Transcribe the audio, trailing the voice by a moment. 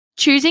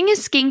Choosing a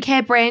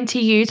skincare brand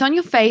to use on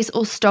your face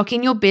or stock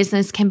in your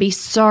business can be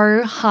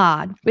so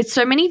hard. With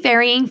so many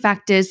varying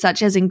factors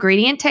such as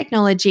ingredient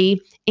technology,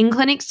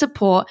 in-clinic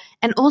support,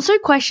 and also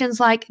questions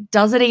like,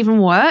 does it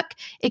even work?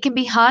 It can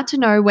be hard to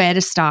know where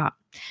to start,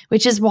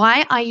 which is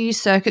why I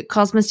use Circuit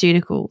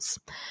Cosmeceuticals.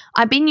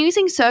 I've been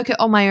using Circuit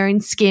on my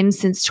own skin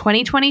since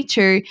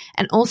 2022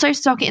 and also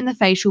stock it in the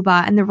facial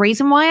bar. And the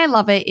reason why I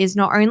love it is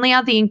not only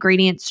are the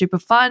ingredients super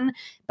fun,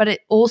 but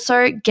it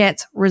also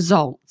gets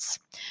results.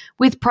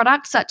 With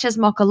products such as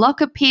Mocha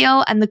Locker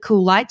Peel and the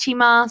Cool Lychee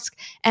Mask,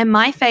 and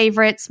my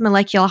favorites,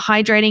 Molecular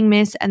Hydrating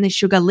Mist and the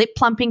Sugar Lip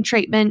Plumping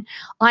Treatment,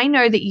 I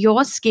know that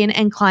your skin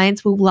and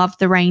clients will love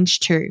the range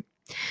too.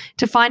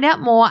 To find out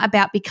more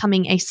about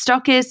becoming a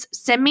stockist,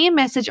 send me a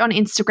message on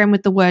Instagram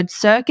with the word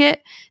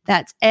Circuit,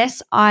 that's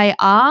SIRCUIT,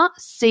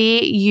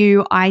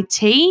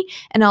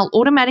 and I'll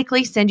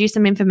automatically send you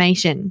some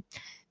information.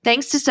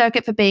 Thanks to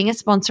Circuit for being a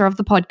sponsor of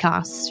the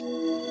podcast.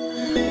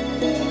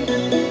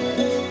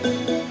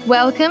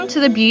 Welcome to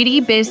the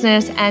Beauty,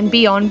 Business and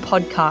Beyond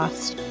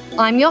podcast.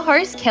 I'm your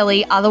host,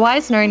 Kelly,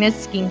 otherwise known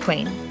as Skin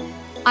Queen.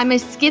 I'm a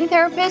skin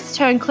therapist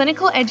turned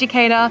clinical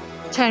educator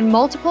turned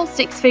multiple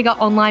six-figure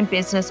online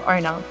business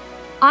owner.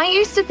 I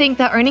used to think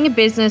that owning a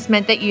business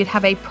meant that you'd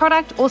have a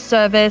product or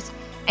service,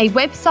 a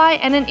website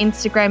and an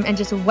Instagram and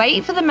just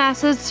wait for the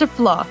masses to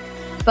flock.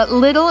 But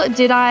little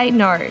did I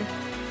know.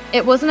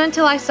 It wasn't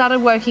until I started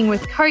working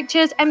with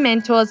coaches and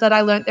mentors that I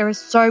learned there is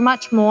so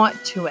much more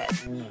to it.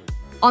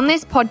 On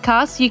this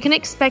podcast, you can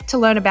expect to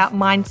learn about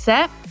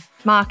mindset,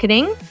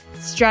 marketing,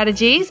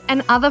 strategies,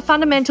 and other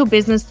fundamental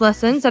business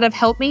lessons that have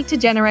helped me to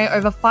generate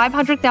over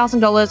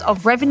 $500,000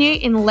 of revenue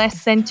in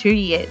less than 2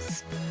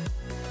 years.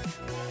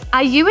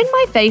 Are you in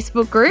my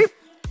Facebook group?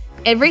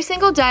 Every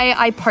single day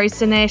I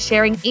post in there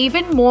sharing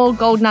even more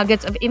gold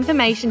nuggets of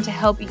information to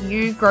help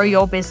you grow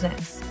your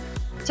business.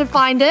 To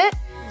find it,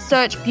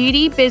 search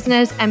Beauty,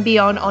 Business and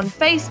Beyond on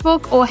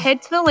Facebook or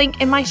head to the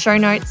link in my show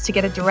notes to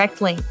get a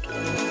direct link.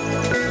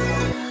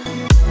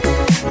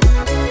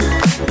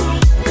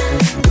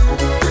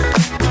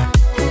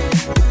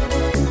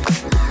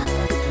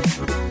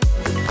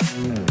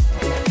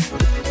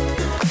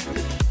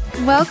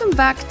 Welcome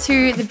back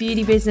to the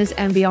Beauty, Business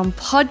and Beyond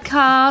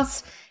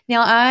podcast.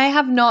 Now, I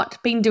have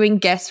not been doing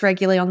guests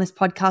regularly on this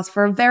podcast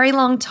for a very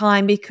long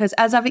time because,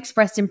 as I've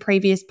expressed in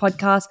previous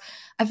podcasts,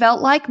 I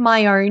felt like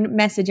my own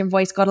message and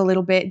voice got a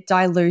little bit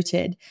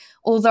diluted.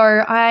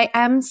 Although I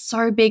am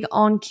so big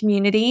on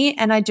community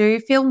and I do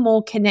feel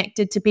more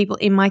connected to people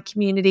in my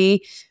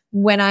community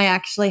when I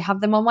actually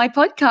have them on my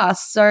podcast.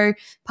 So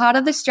part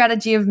of the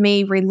strategy of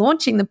me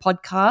relaunching the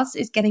podcast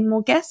is getting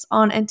more guests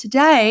on. And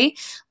today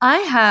I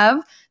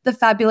have the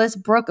fabulous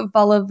Brooke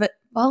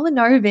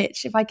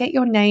Vulinovich. If I get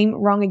your name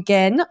wrong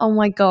again, oh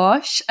my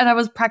gosh. And I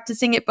was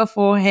practicing it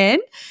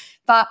beforehand,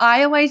 but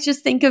I always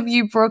just think of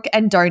you, Brooke,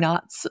 and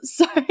donuts.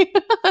 So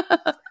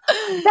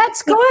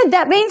that's good.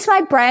 That means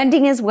my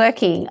branding is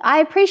working. I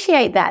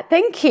appreciate that.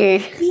 Thank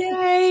you.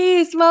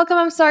 Yes. Welcome.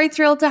 I'm so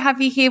thrilled to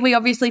have you here. We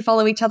obviously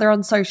follow each other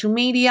on social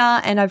media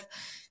and I've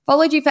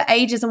followed you for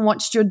ages and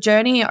watched your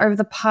journey over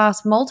the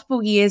past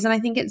multiple years. And I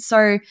think it's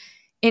so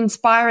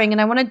inspiring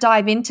and I want to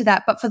dive into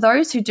that. But for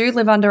those who do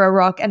live under a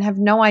rock and have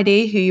no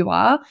idea who you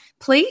are,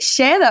 please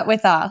share that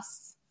with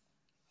us.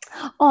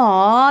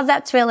 Oh,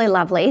 that's really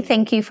lovely.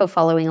 Thank you for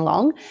following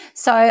along.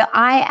 So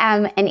I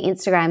am an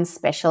Instagram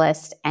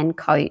specialist and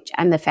coach.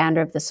 I'm the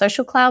founder of the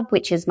Social Club,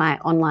 which is my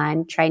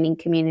online training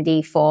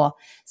community for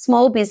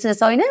small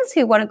business owners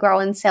who want to grow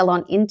and sell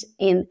on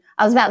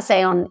I was about to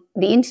say on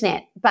the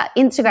internet, but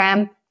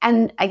Instagram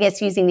and I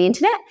guess using the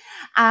internet.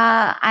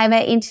 I'm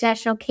an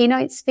international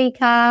keynote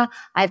speaker.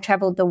 I've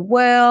traveled the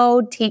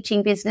world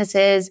teaching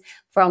businesses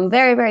from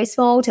very, very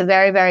small to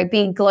very, very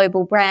big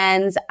global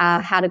brands,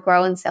 how to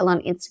grow and sell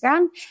on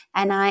Instagram.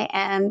 And I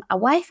am a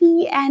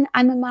wifey and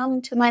I'm a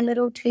mum to my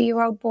little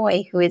 2-year-old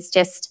boy who is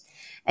just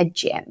a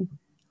gem.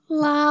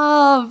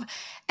 Love.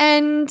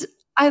 And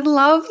I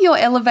love your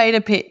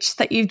elevator pitch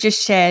that you've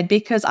just shared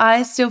because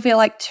I still feel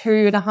like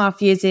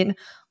 2.5 years in,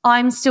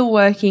 I'm still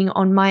working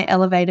on my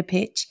elevator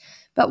pitch.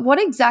 But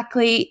what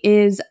exactly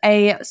is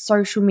a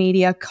social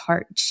media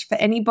coach? For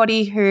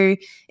anybody who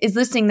is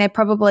listening, they're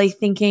probably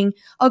thinking,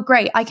 oh,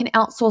 great, I can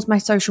outsource my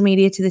social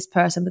media to this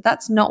person, but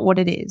that's not what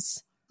it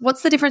is.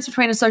 What's the difference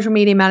between a social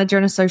media manager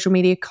and a social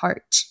media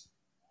coach?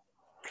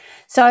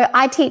 So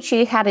I teach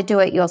you how to do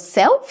it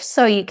yourself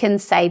so you can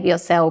save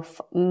yourself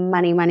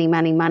money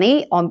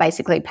on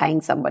basically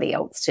paying somebody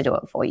else to do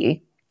it for you.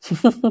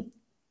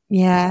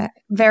 Yeah,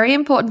 very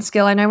important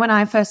skill. I know when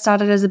I first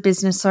started as a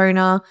business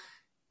owner,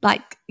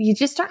 like you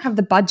just don't have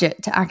the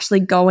budget to actually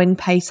go and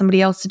pay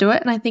somebody else to do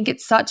it. And I think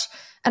it's such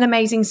an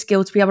amazing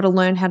skill to be able to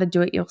learn how to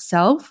do it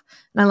yourself.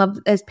 And I love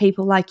that there's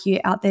people like you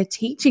out there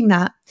teaching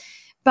that.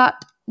 But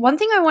one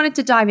thing I wanted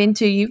to dive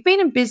into, you've been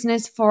in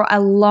business for a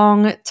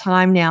long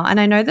time now. And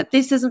I know that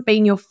this hasn't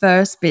been your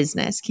first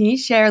business. Can you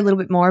share a little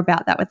bit more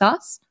about that with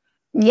us?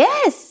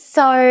 Yes.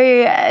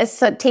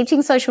 So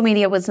teaching social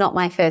media was not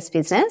my first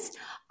business.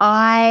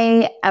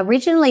 I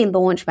originally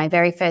launched my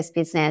very first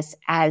business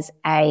as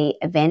a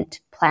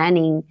event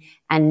planning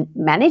and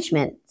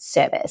management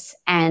service.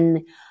 And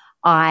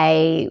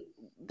I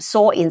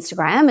saw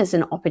Instagram as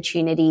an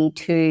opportunity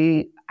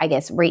to, I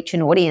guess, reach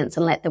an audience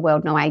and let the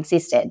world know I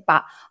existed.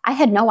 But I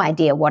had no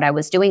idea what I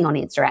was doing on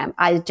Instagram.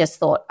 I just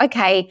thought,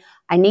 okay,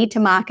 I need to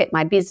market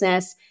my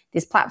business.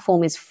 This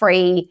platform is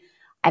free.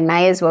 I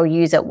may as well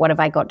use it. What have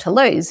I got to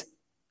lose?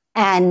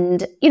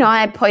 And,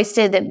 I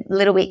posted a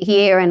little bit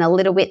here and a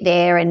little bit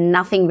there and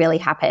nothing really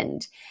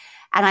happened.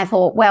 And I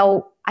thought,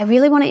 well, I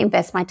really want to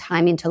invest my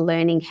time into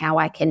learning how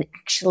I can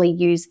actually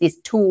use this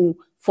tool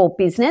for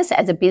business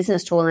as a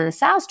business tool and a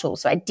sales tool.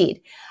 So I did.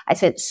 I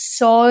spent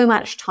so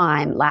much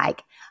time,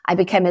 I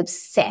became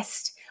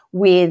obsessed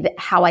with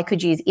how I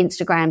could use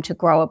Instagram to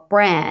grow a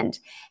brand.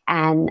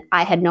 And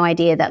I had no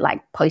idea that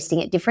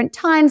posting at different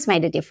times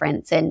made a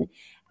difference. And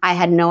I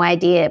had no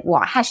idea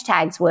what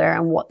hashtags were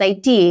and what they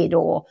did,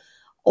 or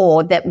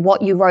that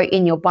what you wrote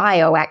in your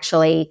bio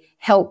actually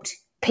helped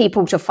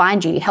people to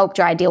find you, helped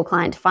your ideal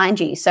client to find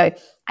you. So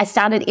I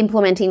started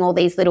implementing all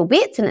these little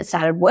bits and it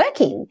started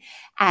working.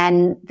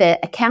 And the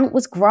account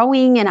was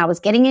growing and I was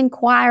getting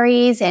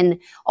inquiries, and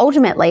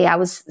ultimately I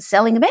was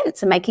selling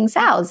events and making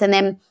sales. And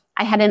then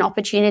I had an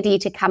opportunity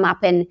to come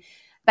up and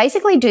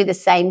basically do the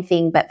same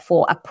thing, but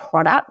for a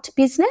product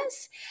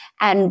business.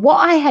 And what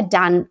I had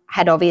done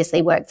had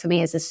obviously worked for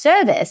me as a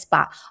service,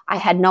 but I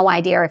had no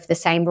idea if the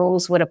same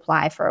rules would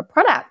apply for a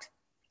product.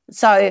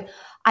 So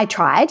I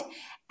tried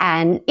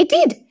and it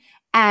did.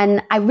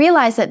 And I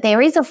realized that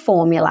there is a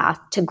formula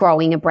to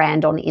growing a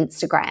brand on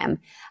Instagram.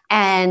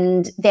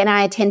 And then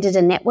I attended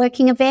a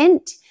networking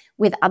event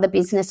with other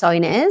business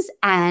owners,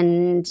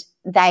 and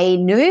they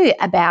knew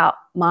about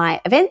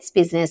my events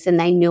business and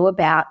they knew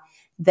about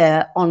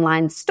the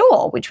online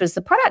store, which was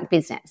the product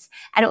business.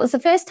 And it was the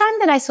first time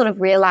that I sort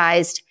of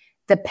realized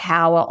the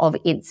power of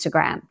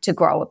Instagram to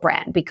grow a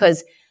brand,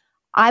 because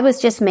I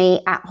was just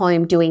me at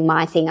home doing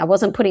my thing. I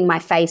wasn't putting my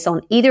face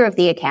on either of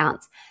the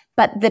accounts,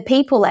 but the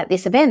people at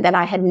this event that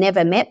I had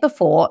never met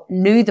before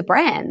knew the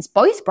brands,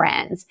 both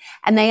brands,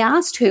 and they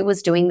asked who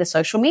was doing the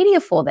social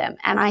media for them.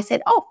 And I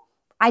said, oh,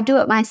 I do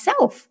it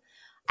myself.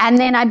 And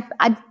then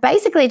I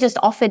basically just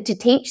offered to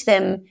teach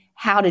them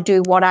how to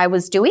do what I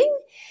was doing.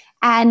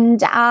 And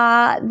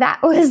that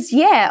was,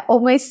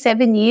 almost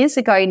 7 years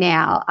ago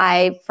now.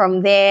 I,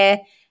 from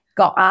there,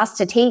 got asked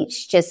to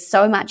teach just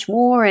so much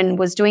more and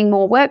was doing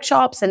more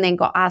workshops, and then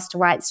got asked to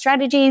write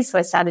strategies. So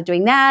I started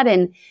doing that.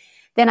 And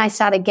then I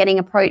started getting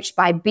approached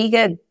by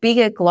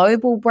bigger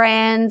global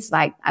brands.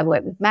 Like I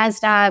worked with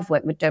Mazda, I've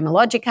worked with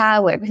Dermalogica, I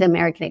worked with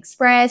American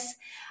Express.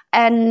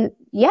 And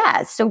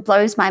it still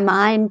blows my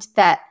mind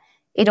that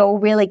it all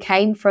really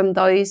came from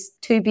those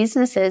two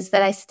businesses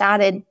that I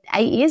started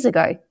 8 years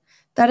ago.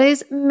 That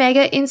is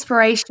mega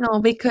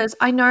inspirational, because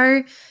I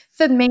know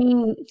for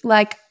me,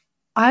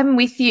 I'm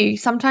with you.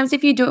 Sometimes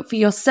if you do it for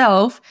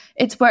yourself,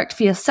 it's worked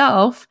for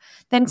yourself.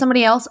 Then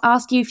somebody else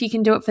asks you if you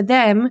can do it for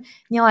them. And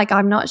you're like,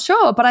 I'm not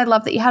sure. But I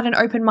love that you had an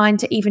open mind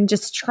to even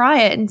just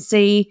try it and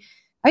see,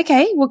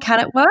 okay, well, can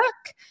it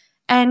work?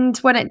 And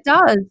when it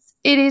does,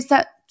 it is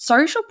that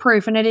social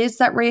proof, and it is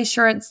that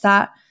reassurance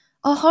that,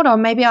 oh, hold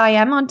on, maybe I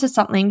am onto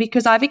something,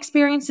 because I've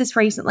experienced this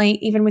recently,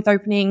 even with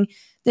opening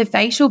the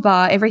facial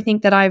bar. Everything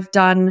that I've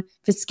done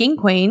for Skin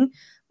Queen,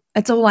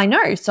 it's all I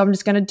know. So I'm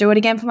just going to do it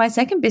again for my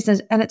second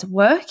business, and it's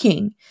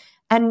working.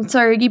 And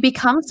so you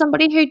become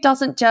somebody who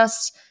doesn't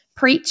just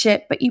preach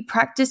it, but you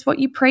practice what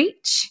you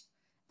preach.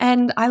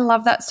 And I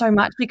love that so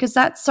much, because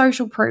that's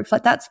social proof.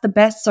 That's the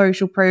best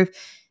social proof.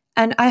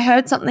 And I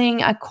heard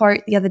a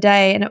quote the other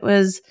day, and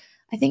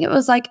I think it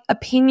was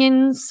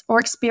opinions or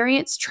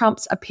experience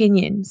trumps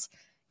opinions.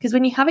 Because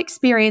when you have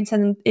experience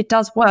and it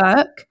does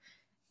work,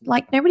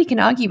 nobody can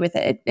argue with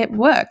it. It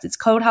works. It's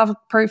cold hard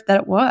proof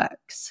that it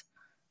works.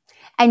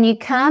 And you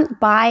can't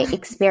buy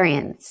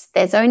experience.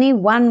 There's only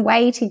one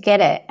way to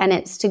get it, and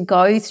it's to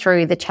go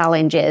through the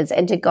challenges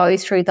and to go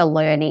through the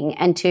learning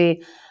and to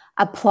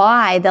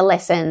apply the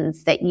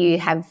lessons that you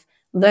have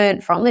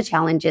learned from the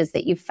challenges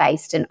that you've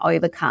faced and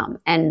overcome.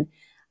 And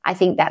I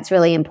think that's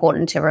really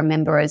important to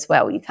remember as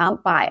well. You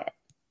can't buy it.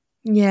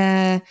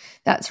 Yeah,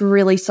 that's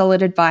really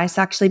solid advice,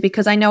 actually,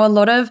 because I know a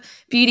lot of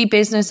beauty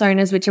business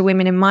owners, which are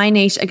women in my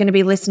niche, are going to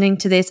be listening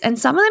to this. And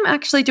some of them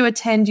actually do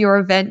attend your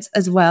events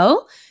as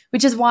well,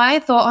 which is why I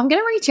thought I'm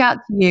going to reach out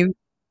to you.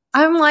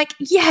 I'm like,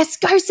 yes,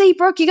 go see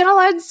Brooke. You're going to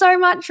learn so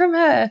much from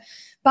her.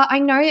 But I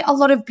know a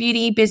lot of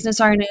beauty business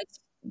owners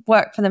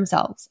work for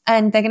themselves,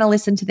 and they're going to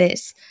listen to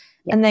this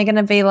and they're going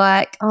to be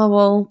like, oh,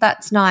 well,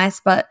 that's nice,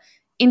 but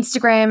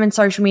Instagram and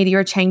social media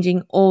are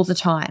changing all the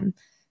time.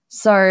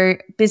 So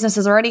business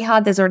is already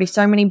hard. There's already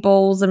so many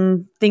balls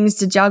and things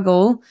to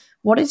juggle.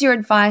 What is your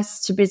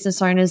advice to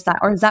business owners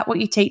or is that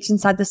what you teach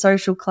inside the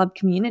social club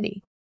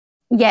community?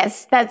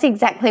 Yes, that's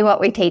exactly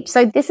what we teach.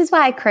 So this is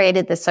why I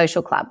created the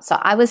social club. So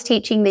I was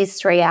teaching these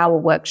 3-hour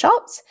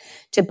workshops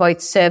to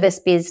both service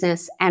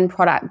business and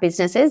product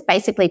businesses,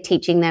 basically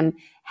teaching them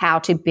how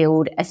to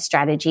build a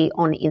strategy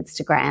on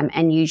Instagram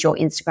and use your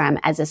Instagram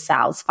as a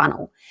sales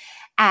funnel.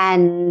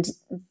 And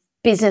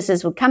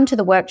businesses would come to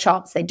the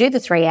workshops, they'd do the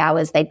 3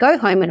 hours, they'd go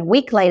home, and a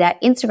week later,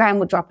 Instagram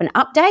would drop an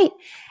update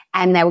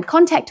and they would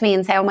contact me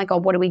and say, oh my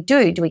God, what do we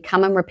do? Do we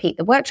come and repeat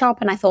the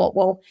workshop? And I thought,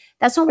 well,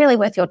 that's not really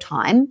worth your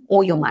time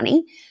or your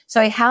money.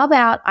 So how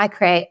about I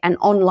create an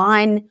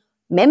online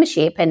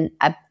membership and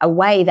a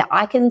way that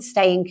I can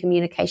stay in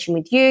communication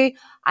with you.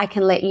 I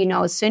can let you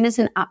know as soon as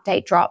an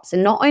update drops,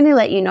 and not only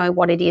let you know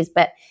what it is,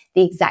 but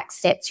the exact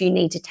steps you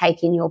need to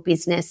take in your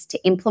business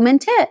to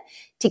implement it,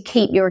 to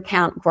keep your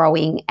account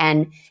growing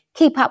and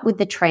keep up with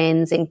the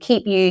trends and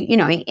keep you,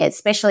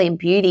 especially in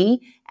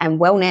beauty and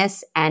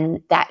wellness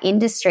and that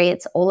industry,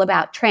 it's all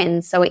about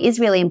trends. So it is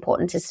really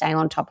important to stay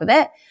on top of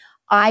it.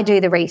 I do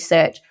the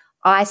research.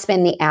 I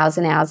spend the hours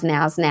and hours and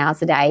hours and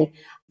hours a day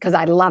because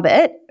I love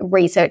it,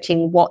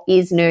 researching what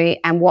is new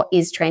and what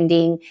is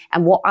trending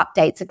and what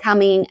updates are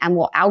coming and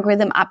what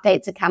algorithm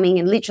updates are coming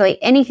and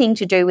literally anything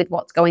to do with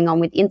what's going on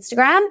with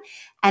Instagram.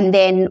 And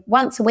then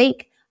once a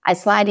week, I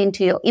slide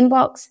into your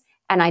inbox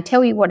and I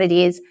tell you what it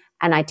is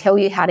and I tell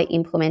you how to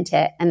implement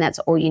it. And that's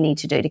all you need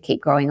to do to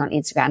keep growing on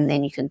Instagram.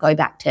 Then you can go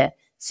back to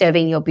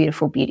serving your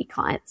beautiful beauty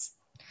clients.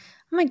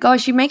 Oh my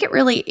gosh, you make it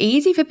really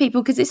easy for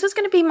people, because this was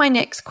going to be my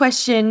next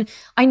question.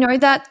 I know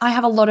that I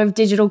have a lot of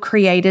digital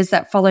creators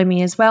that follow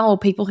me as well, or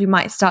people who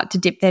might start to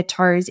dip their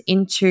toes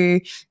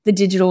into the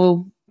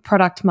digital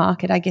product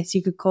market, I guess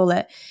you could call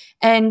it.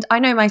 And I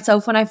know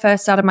myself, when I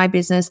first started my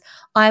business,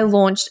 I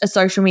launched a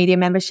social media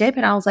membership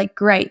and I was like,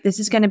 great, this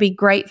is going to be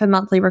great for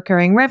monthly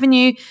recurring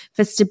revenue,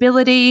 for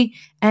stability.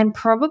 And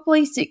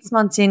probably 6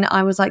 months in,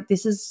 I was like,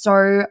 this is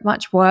so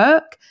much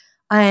work.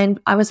 And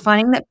I was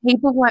finding that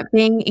people weren't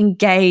being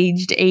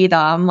engaged either.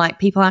 I'm like,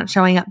 people aren't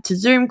showing up to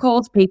Zoom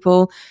calls.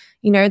 People,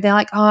 they're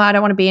like, oh, I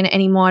don't want to be in it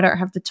anymore. I don't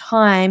have the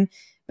time.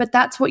 But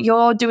that's what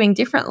you're doing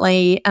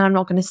differently. And I'm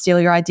not going to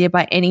steal your idea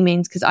by any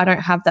means, because I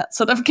don't have that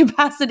sort of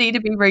capacity to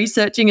be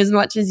researching as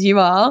much as you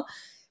are.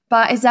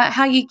 But is that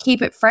how you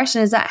keep it fresh?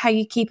 And is that how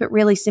you keep it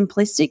really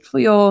simplistic for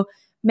your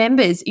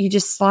members? You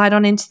just slide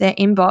on into their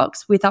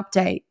inbox with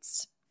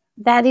updates.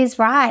 That is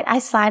right. I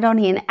slide on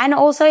in. And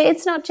also,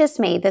 it's not just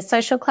me. The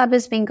social club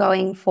has been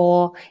going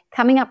for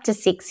coming up to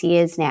 6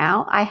 years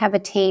now. I have a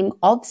team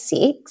of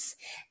 6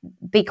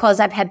 because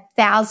I've had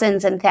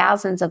thousands and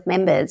thousands of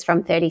members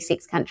from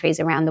 36 countries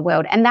around the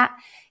world. And that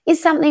is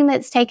something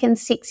that's taken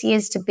 6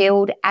 years to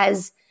build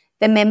as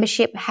the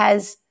membership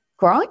has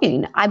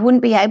grown. I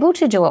wouldn't be able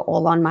to do it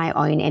all on my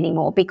own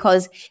anymore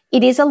because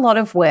it is a lot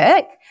of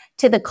work.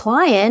 To the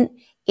client,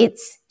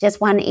 it's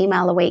just one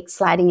email a week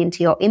sliding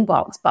into your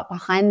inbox. But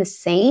behind the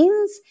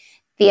scenes,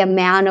 the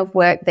amount of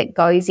work that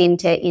goes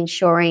into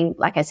ensuring,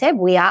 like I said,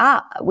 we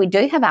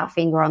do have our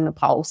finger on the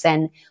pulse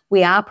and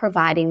we are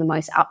providing the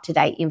most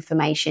up-to-date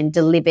information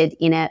delivered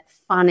in a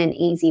fun and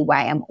easy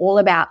way. I'm all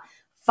about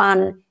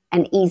fun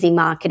and easy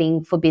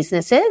marketing for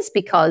businesses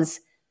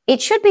because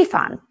it should be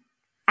fun.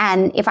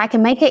 And if I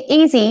can make it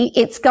easy,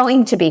 it's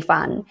going to be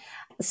fun.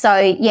 So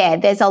yeah,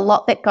 there's a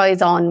lot that goes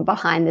on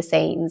behind the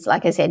scenes,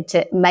 like I said,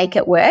 to make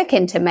it work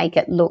and to make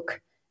it look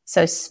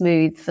so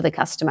smooth for the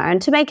customer and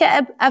to make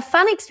it a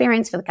fun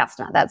experience for the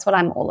customer. That's what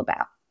I'm all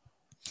about.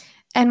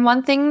 And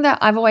one thing that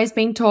I've always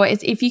been taught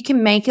is if you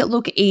can make it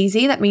look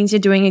easy, that means you're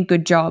doing a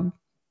good job.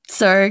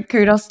 So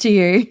kudos to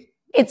you.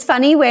 It's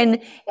funny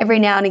when every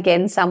now and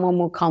again someone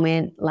will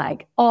comment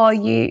like, oh,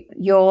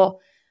 your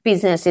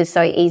business is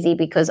so easy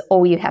because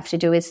all you have to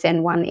do is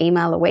send one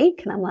email a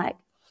week. And I'm like,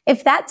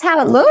 if that's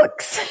how it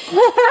looks.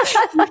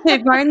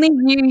 If only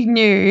you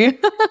knew.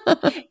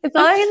 If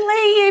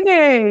only you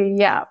knew.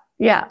 Yeah.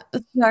 Yeah.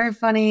 It's so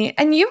funny.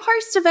 And you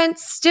host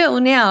events still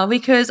now,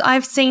 because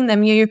I've seen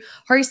them. You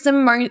host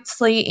them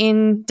mostly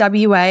in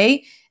WA.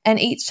 And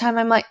each time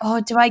I'm like, oh,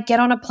 do I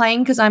get on a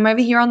plane? Because I'm over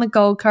here on the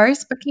Gold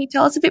Coast. But can you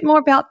tell us a bit more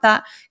about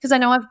that? Because I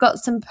know I've got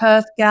some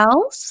Perth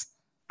gals.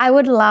 I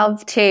would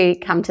love to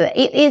come to that.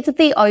 It is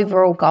the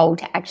overall goal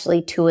to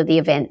actually tour the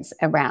events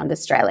around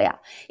Australia.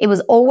 It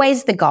was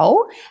always the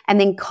goal, and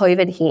then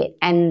COVID hit.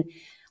 And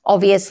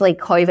obviously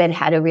COVID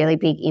had a really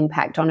big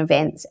impact on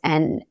events,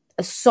 and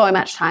so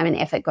much time and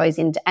effort goes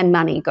into and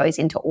money goes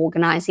into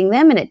organizing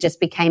them. And it just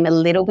became a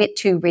little bit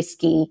too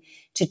risky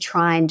to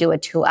try and do a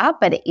tour,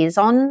 but it is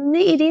on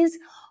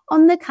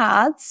the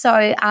cards.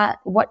 So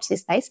watch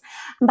this space.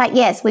 But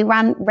yes, we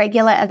run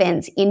regular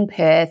events in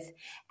Perth.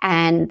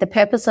 And the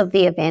purpose of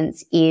the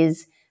events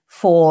is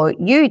for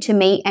you to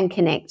meet and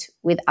connect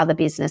with other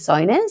business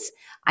owners.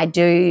 I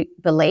do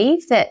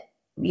believe that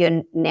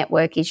your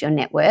network is your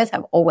net worth.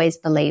 I've always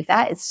believed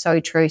that. It's so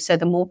true. So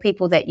the more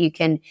people that you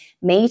can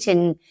meet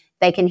and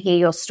they can hear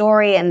your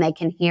story and they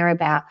can hear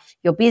about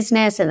your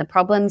business and the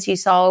problems you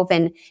solve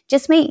and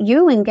just meet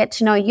you and get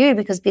to know you,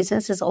 because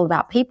business is all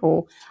about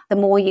people, the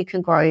more you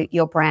can grow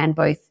your brand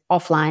both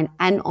offline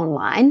and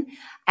online.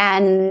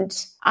 And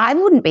I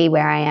wouldn't be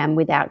where I am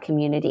without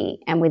community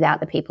and without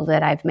the people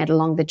that I've met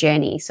along the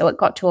journey. So it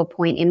got to a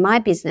point in my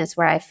business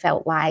where I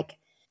felt like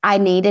I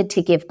needed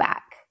to give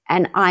back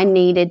and I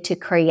needed to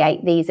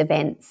create these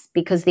events,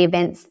 because the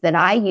events that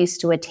I used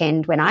to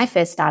attend when I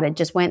first started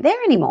just weren't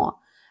there anymore.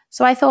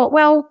 So I thought,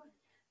 well,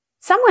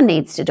 someone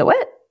needs to do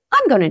it.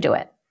 I'm going to do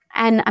it.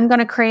 And I'm going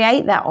to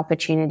create that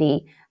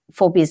opportunity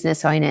for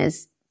business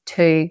owners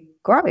to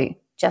grow,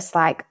 just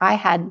like I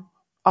had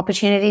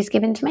opportunities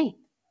given to me.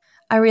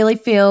 I really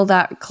feel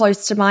that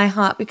close to my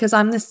heart because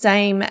I'm the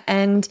same.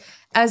 And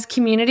as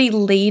community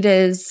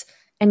leaders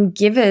and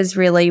givers,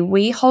 really,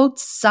 we hold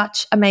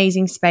such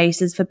amazing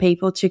spaces for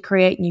people to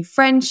create new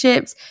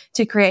friendships,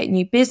 to create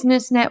new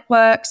business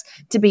networks,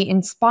 to be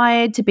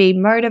inspired, to be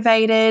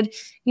motivated.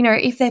 You know,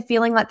 if they're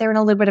feeling like they're in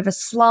a little bit of a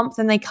slump,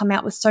 then they come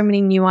out with so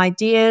many new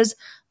ideas.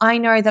 I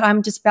know that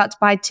I'm just about to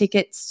buy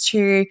tickets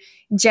to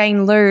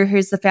Jane Liu,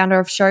 who's the founder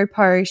of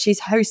Showpo. She's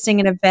hosting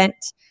an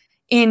event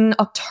in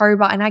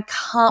October, and I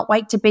can't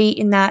wait to be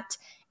in that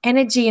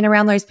energy and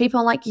around those people.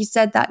 And like you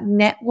said, that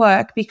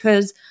network,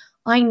 because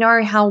I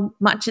know how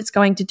much it's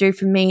going to do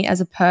for me as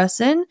a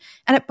person,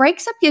 and it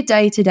breaks up your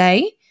day to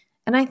day.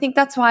 And I think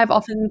that's why I've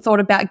often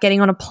thought about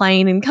getting on a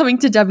plane and coming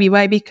to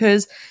WA,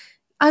 because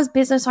as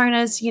business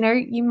owners, you know,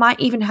 you might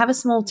even have a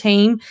small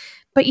team,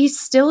 but you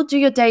still do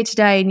your day to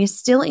day and you're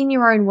still in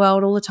your own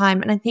world all the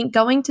time. And I think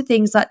going to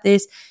things like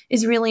this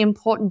is really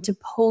important to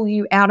pull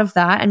you out of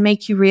that and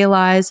make you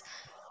realize,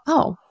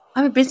 oh,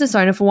 I'm a business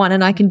owner for one,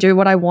 and I can do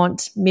what I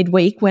want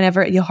midweek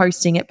whenever you're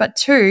hosting it. But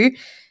two,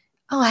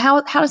 oh,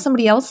 how does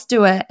somebody else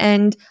do it?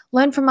 And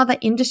learn from other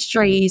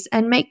industries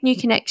and make new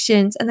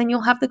connections. And then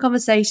you'll have the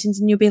conversations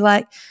and you'll be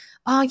like,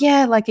 oh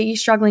yeah, like, are you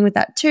struggling with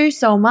that too?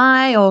 So am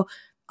I. Or,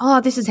 oh,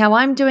 this is how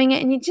I'm doing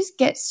it. And you just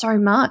get so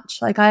much.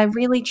 Like, I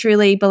really,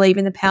 truly believe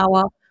in the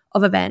power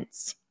of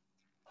events.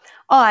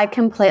 Oh, I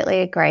completely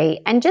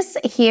agree. And just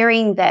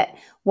hearing that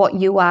what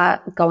you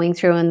are going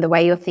through and the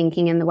way you're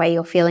thinking and the way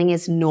you're feeling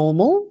is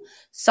normal.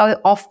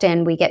 So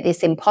often we get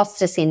this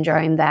imposter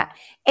syndrome that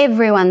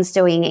everyone's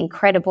doing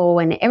incredible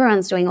and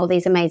everyone's doing all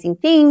these amazing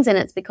things. And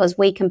it's because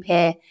we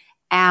compare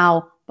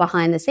our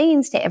behind the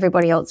scenes to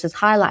everybody else's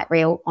highlight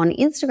reel on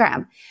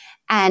Instagram.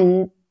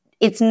 And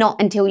it's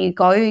not until you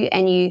go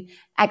and you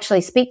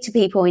actually speak to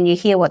people and you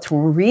hear what's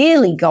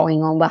really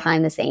going on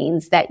behind the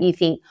scenes that you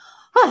think,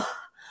 oh,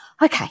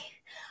 okay,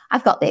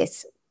 I've got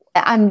this.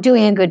 I'm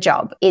doing a good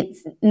job.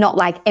 It's not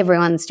like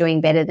everyone's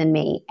doing better than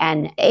me.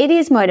 And it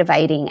is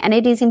motivating and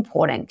it is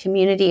important.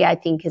 Community, I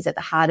think, is at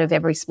the heart of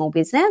every small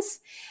business.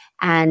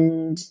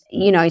 And,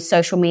 you know,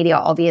 social media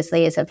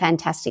obviously is a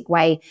fantastic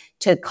way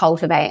to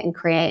cultivate and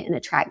create and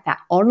attract that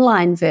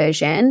online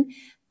version.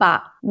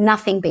 But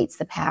nothing beats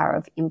the power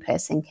of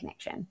in-person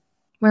connection.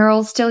 We're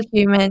all still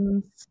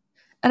humans.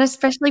 And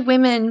especially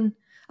women.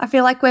 I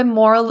feel like we're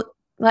more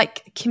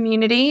like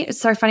community. It's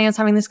so funny. I was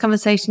having this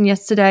conversation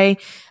yesterday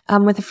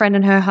with a friend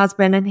and her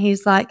husband, and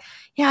he's like,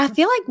 yeah, I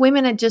feel like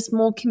women are just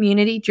more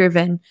community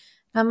driven.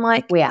 I'm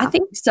like, we are. I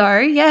think so.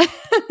 Yeah.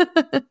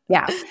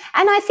 Yeah.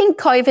 And I think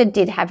COVID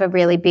did have a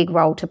really big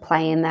role to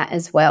play in that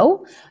as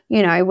well.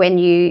 You know, when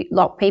you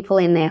lock people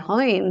in their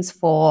homes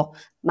for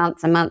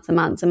months and months and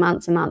months and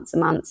months and months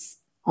and months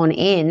on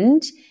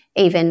end,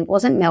 even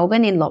wasn't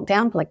Melbourne in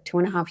lockdown for like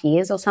 2.5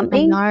 years or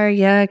something? No,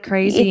 yeah,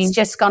 crazy. It's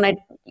just going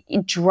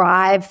to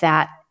drive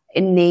that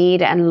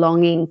need and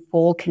longing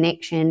for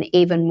connection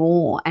even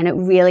more. And it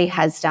really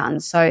has done.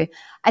 So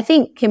I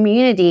think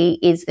community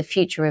is the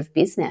future of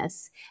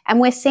business. And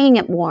we're seeing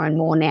it more and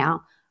more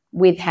now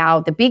with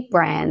how the big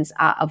brands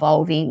are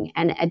evolving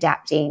and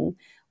adapting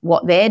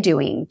what they're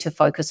doing to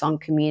focus on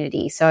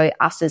community. So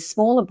us as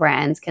smaller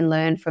brands can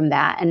learn from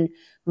that and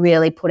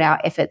really put our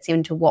efforts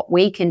into what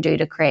we can do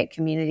to create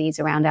communities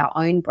around our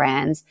own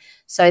brands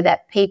so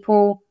that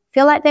people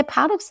feel like they're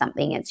part of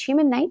something. It's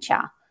human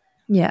nature.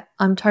 Yeah,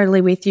 I'm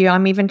totally with you.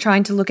 I'm even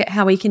trying to look at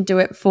how we can do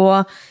it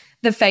for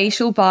the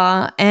facial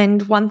bar.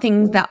 And one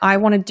thing that I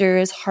want to do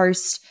is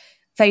host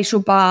facial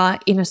bar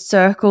in a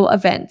circle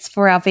events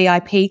for our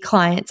VIP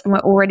clients. And we're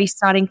already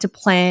starting to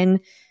plan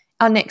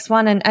our next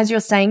one. And as you're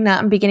saying that,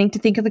 I'm beginning to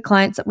think of the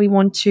clients that we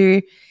want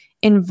to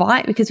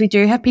invite, because we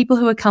do have people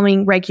who are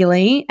coming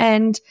regularly.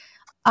 And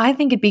I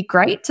think it'd be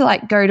great to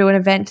like go to an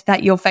event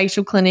that your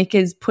facial clinic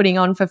is putting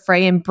on for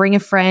free and bring a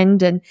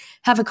friend and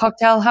have a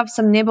cocktail, have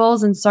some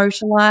nibbles and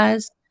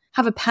socialize,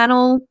 have a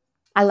panel.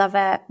 I love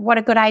it. What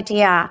a good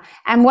idea.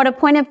 And what a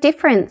point of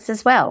difference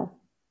as well.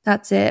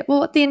 That's it.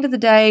 Well, at the end of the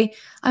day,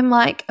 I'm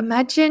like,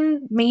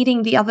 imagine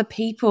meeting the other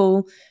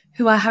people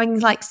who are having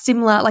like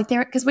similar, like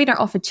they're, because we don't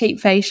offer cheap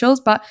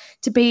facials, but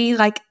to be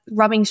like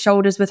rubbing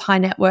shoulders with high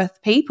net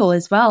worth people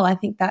as well. I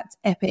think that's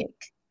epic.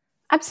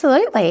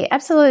 Absolutely.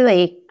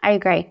 Absolutely. I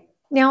agree.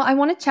 Now, I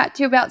want to chat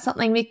to you about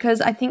something,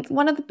 because I think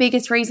one of the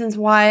biggest reasons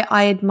why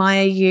I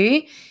admire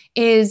you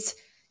is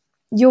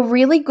you're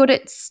really good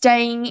at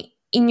staying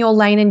in your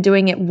lane and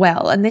doing it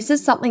well. And this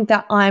is something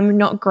that I'm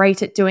not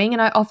great at doing.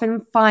 And I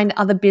often find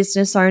other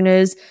business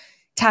owners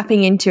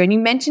tapping into. And you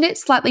mentioned it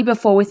slightly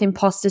before with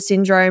imposter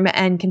syndrome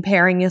and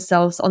comparing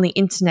yourselves on the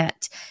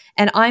internet.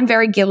 And I'm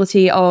very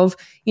guilty of,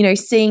 you know,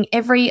 seeing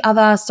every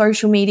other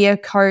social media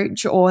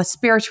coach or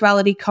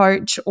spirituality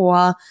coach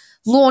or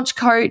launch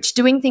coach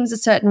doing things a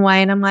certain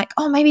way. And I'm like,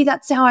 oh, maybe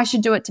that's how I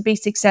should do it to be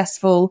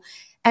successful.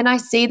 And I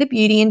see the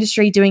beauty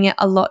industry doing it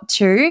a lot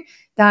too.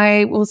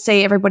 they will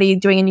see everybody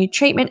doing a new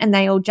treatment and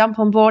they all jump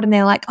on board and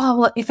they're like, oh,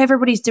 well, if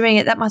everybody's doing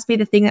it, that must be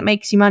the thing that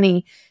makes you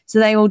money. So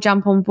they all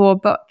jump on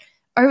board. But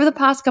over the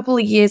past couple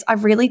of years,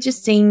 I've really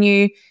just seen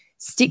you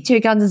stick to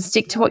your guns and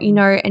stick to what you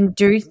know and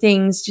do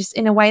things just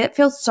in a way that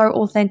feels so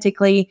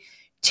authentically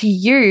to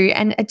you.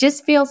 And it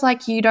just feels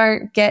like you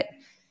don't get,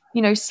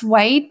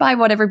 swayed by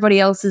what everybody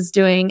else is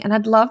doing. And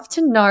I'd love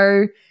to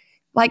know,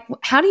 like,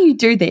 how do you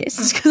do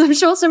this? Because I'm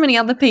sure so many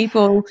other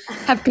people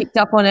have picked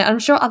up on it. I'm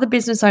sure other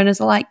business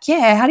owners are like,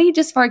 yeah, how do you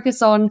just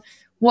focus on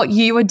what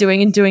you are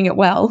doing and doing it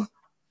well?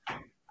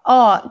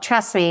 Oh,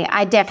 trust me,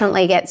 I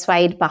definitely get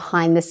swayed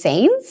behind the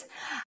scenes.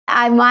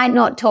 I might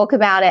not talk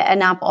about it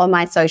enough on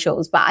my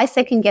socials, but I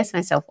second guess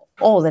myself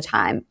all the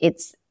time.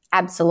 It's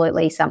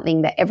absolutely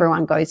something that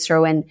everyone goes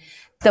through. And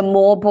the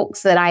more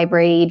books that I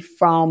read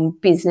from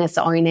business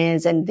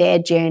owners and their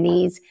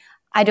journeys,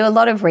 I do a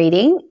lot of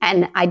reading,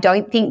 and I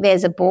don't think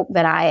there's a book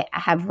that I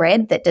have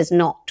read that does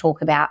not talk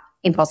about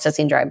imposter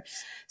syndrome.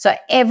 So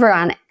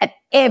everyone at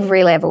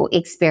every level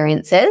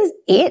experiences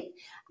it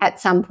at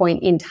some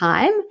point in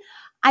time.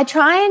 I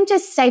try and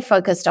just stay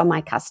focused on my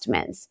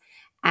customers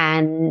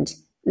and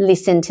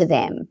listen to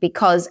them,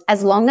 because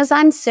as long as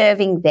I'm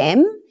serving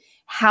them,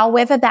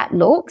 however that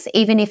looks,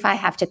 even if I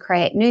have to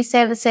create new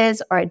services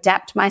or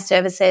adapt my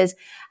services,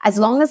 as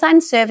long as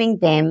I'm serving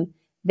them,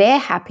 they're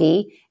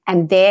happy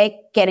and they're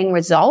getting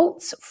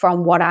results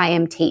from what I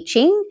am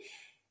teaching,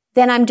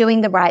 then I'm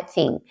doing the right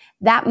thing.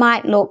 That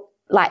might look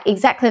like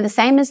exactly the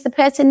same as the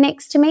person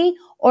next to me,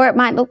 or it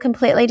might look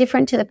completely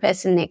different to the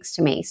person next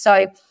to me.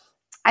 So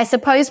I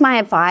suppose my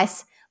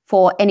advice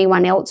for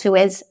anyone else who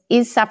is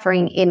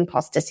suffering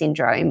imposter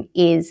syndrome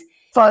is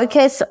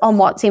focus on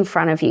what's in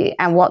front of you,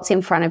 and what's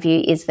in front of you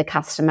is the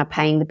customer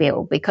paying the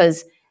bill.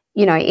 Because,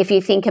 if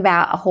you think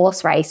about a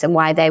horse race and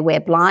why they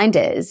wear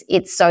blinders,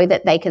 it's so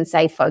that they can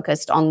stay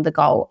focused on the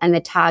goal and the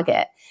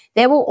target.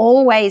 There will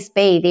always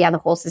be the other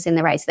horses in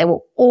the race. There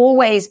will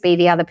always be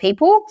the other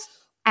people.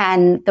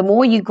 And the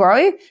more you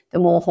grow, the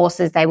more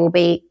horses they will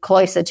be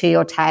closer to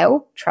your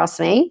tail. Trust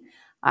me,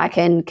 I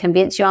can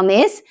convince you on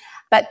this.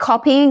 But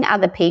copying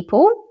other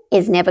people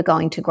is never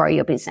going to grow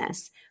your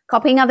business.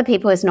 Copying other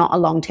people is not a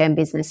long-term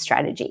business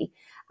strategy.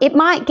 It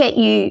might get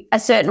you a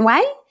certain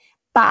way,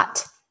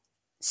 but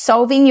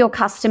solving your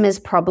customers'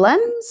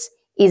 problems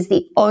is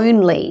the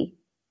only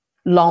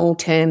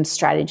long-term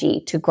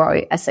strategy to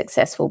grow a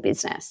successful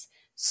business.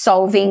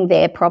 Solving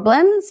their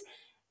problems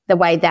the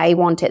way they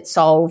want it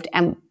solved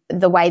and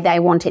the way they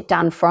want it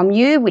done from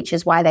you, which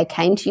is why they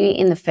came to you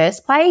in the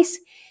first place,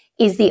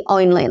 is the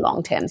only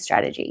long-term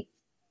strategy.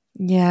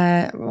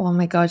 Yeah. Oh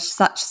my gosh,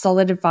 such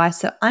solid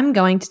advice that I'm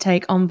going to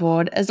take on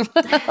board as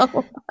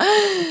well.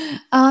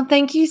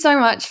 Thank you so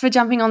much for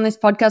jumping on this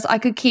podcast. I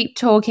could keep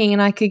talking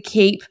and I could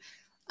keep,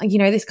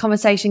 this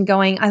conversation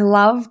going. I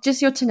love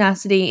just your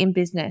tenacity in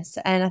business.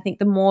 And I think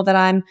the more that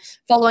I'm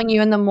following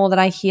you and the more that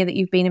I hear that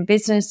you've been in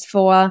business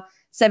for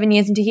 7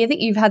 years and to hear that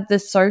you've had the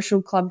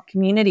social club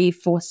community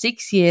for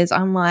 6 years,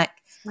 I'm like,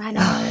 I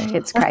know,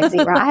 it's crazy,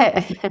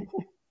 right?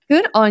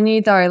 Good on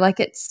you though.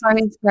 Like, it's so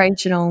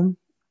inspirational.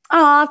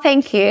 Oh,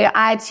 thank you.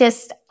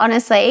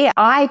 Honestly,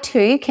 I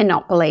too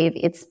cannot believe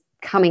it's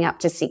coming up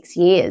to 6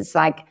 years.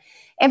 Like,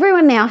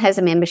 everyone now has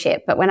a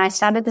membership, but when I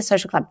started the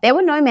social club, there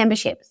were no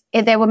memberships.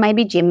 There were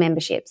maybe gym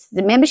memberships.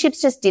 The memberships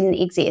just didn't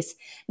exist.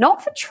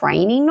 Not for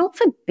training, not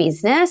for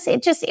business.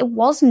 It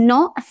was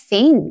not a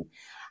thing.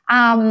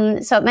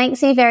 So it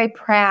makes me very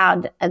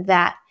proud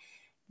that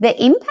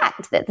the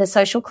impact that the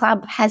social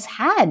club has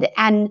had.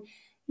 And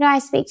I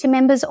speak to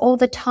members all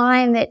the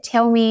time that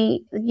tell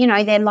me,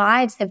 their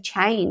lives have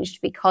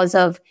changed because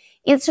of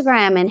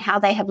Instagram and how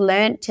they have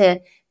learned to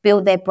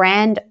build their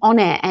brand on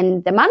it.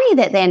 And the money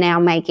that they're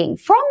now making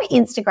from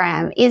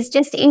Instagram is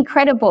just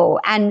incredible.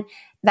 And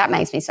that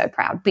makes me so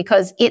proud,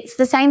 because it's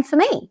the same for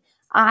me.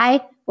 I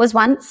was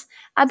once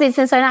a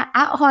business owner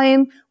at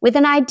home with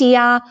an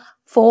idea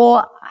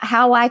for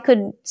how I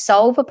could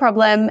solve a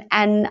problem,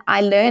 and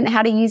I learned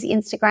how to use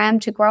Instagram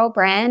to grow a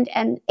brand,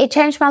 and it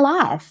changed my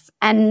life.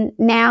 And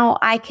now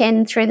I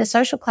can, through the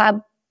social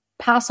club,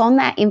 pass on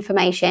that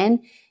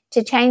information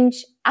to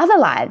change other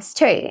lives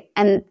too.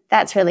 And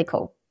that's really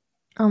cool.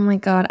 Oh my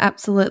God,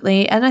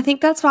 absolutely. And I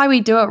think that's why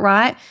we do it,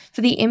 right?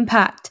 For the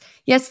impact.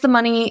 Yes, the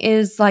money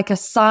is like a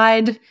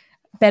side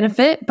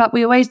benefit, but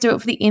we always do it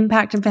for the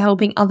impact and for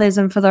helping others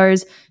and for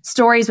those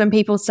stories when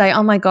people say,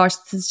 oh my gosh,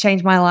 this has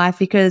changed my life,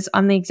 because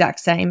I'm the exact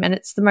same, and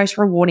it's the most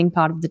rewarding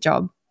part of the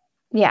job.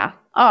 Yeah.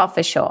 Oh,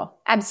 for sure.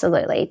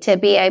 Absolutely. To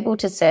be able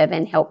to serve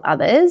and help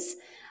others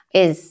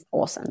is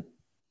awesome.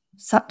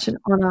 Such an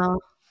honor.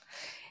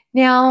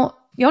 Now,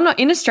 you're not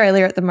in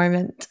Australia at the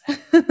moment.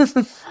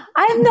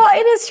 I'm not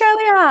in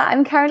Australia.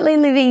 I'm currently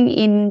living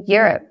in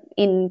Europe,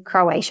 in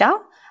Croatia,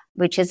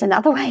 which is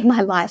another way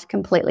my life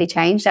completely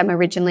changed. I'm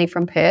originally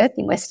from Perth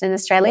in Western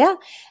Australia.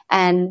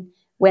 And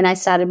when I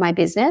started my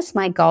business,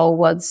 my goal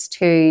was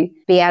to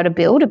be able to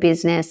build a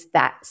business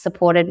that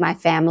supported my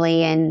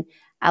family and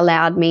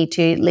allowed me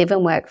to live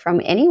and work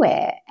from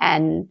anywhere.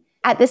 And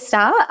At the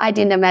start, I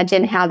didn't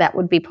imagine how that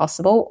would be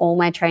possible. All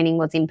my training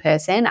was in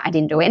person. I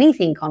didn't do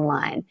anything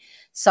online.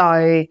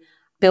 So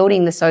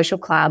building the social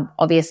club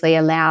obviously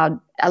allowed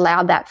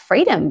that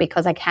freedom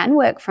because I can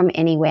work from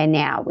anywhere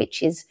now,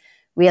 which is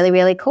really,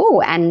 really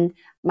cool. And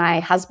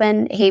my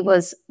husband, he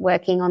was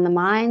working on the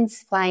mines,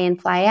 fly in,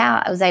 fly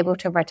out. I was able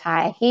to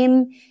retire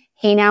him.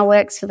 He now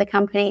works for the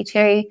company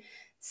too.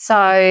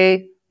 So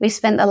we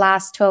spent the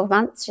last 12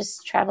 months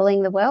just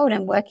traveling the world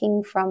and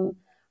working from,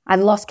 I've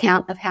lost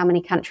count of how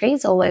many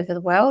countries all over the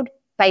world.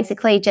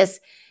 Basically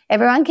just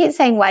everyone keeps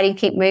saying, why do you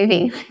keep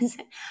moving?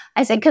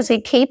 I said, because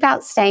we keep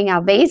outstaying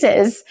our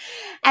visas.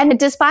 And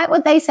despite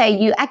what they say,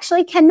 you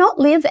actually cannot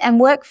live and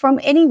work from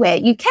anywhere.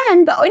 You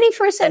can, but only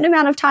for a certain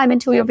amount of time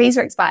until your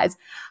visa expires.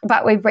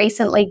 But we've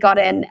recently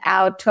gotten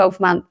our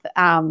 12-month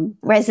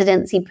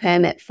residency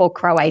permit for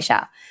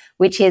Croatia,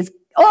 which is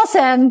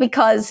awesome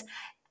because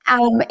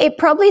it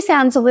probably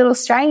sounds a little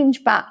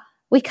strange, but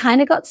we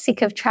kind of got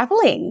sick of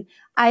traveling.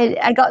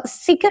 I got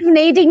sick of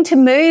needing to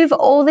move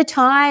all the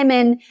time,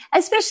 and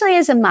especially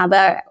as a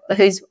mother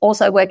who's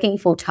also working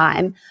full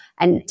time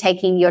and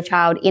taking your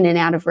child in and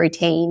out of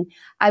routine,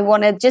 I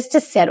wanted just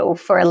to settle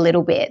for a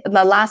little bit.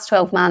 The last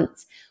 12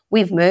 months,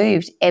 we've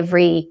moved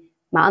every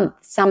month,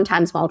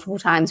 sometimes multiple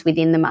times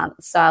within the month.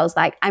 So I was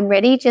like, I'm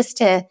ready just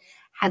to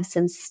have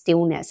some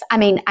stillness. I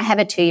mean, I have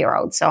a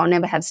 2-year-old, so I'll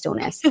never have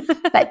stillness,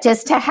 but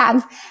just to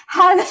have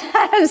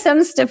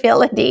some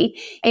stability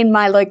in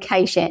my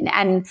location.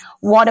 And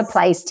what a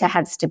place to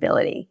have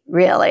stability,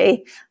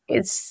 really.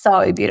 It's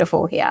so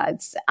beautiful here.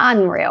 It's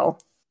unreal.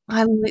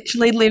 I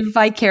literally live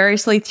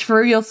vicariously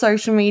through your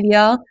social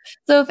media.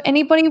 So if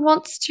anybody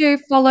wants to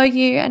follow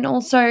you and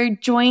also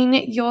join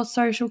your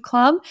social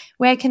club,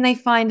 where can they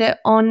find it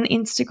on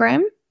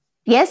Instagram?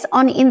 Yes,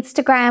 on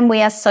Instagram,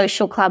 we are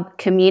Social Club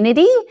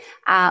Community.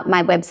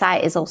 My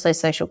website is also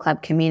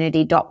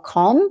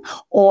socialclubcommunity.com.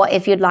 Or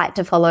if you'd like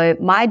to follow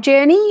my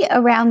journey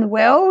around the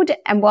world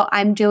and what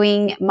I'm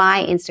doing,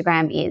 my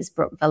Instagram is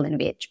Brooke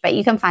Vulinovich. But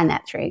you can find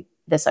that through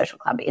the Social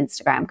Club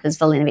Instagram because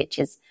Vulinovich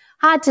is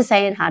hard to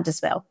say and hard to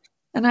spell.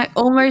 And I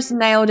almost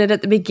nailed it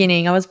at the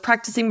beginning. I was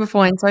practicing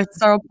beforehand, so I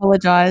so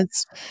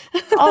apologise.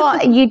 Oh,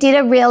 you did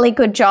a really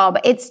good job.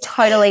 It's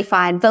totally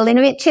fine.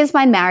 Vulinovich is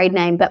my married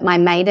name, but my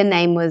maiden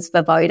name was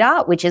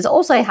Vovoda, which is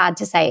also hard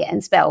to say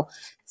and spell.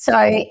 So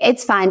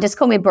it's fine. Just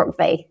call me Brooke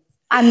V.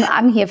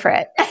 I'm here for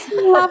it.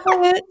 Love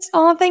it.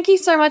 Oh, thank you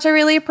so much. I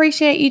really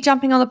appreciate you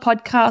jumping on the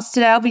podcast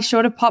today. I'll be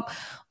sure to pop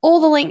all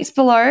the links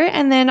below,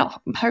 and then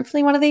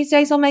hopefully one of these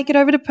days I'll make it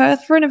over to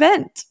Perth for an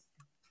event.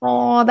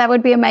 Oh, that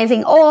would be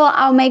amazing. Or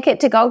I'll make it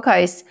to Gold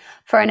Coast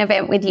for an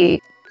event with you.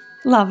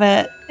 Love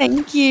it.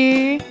 Thank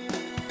you.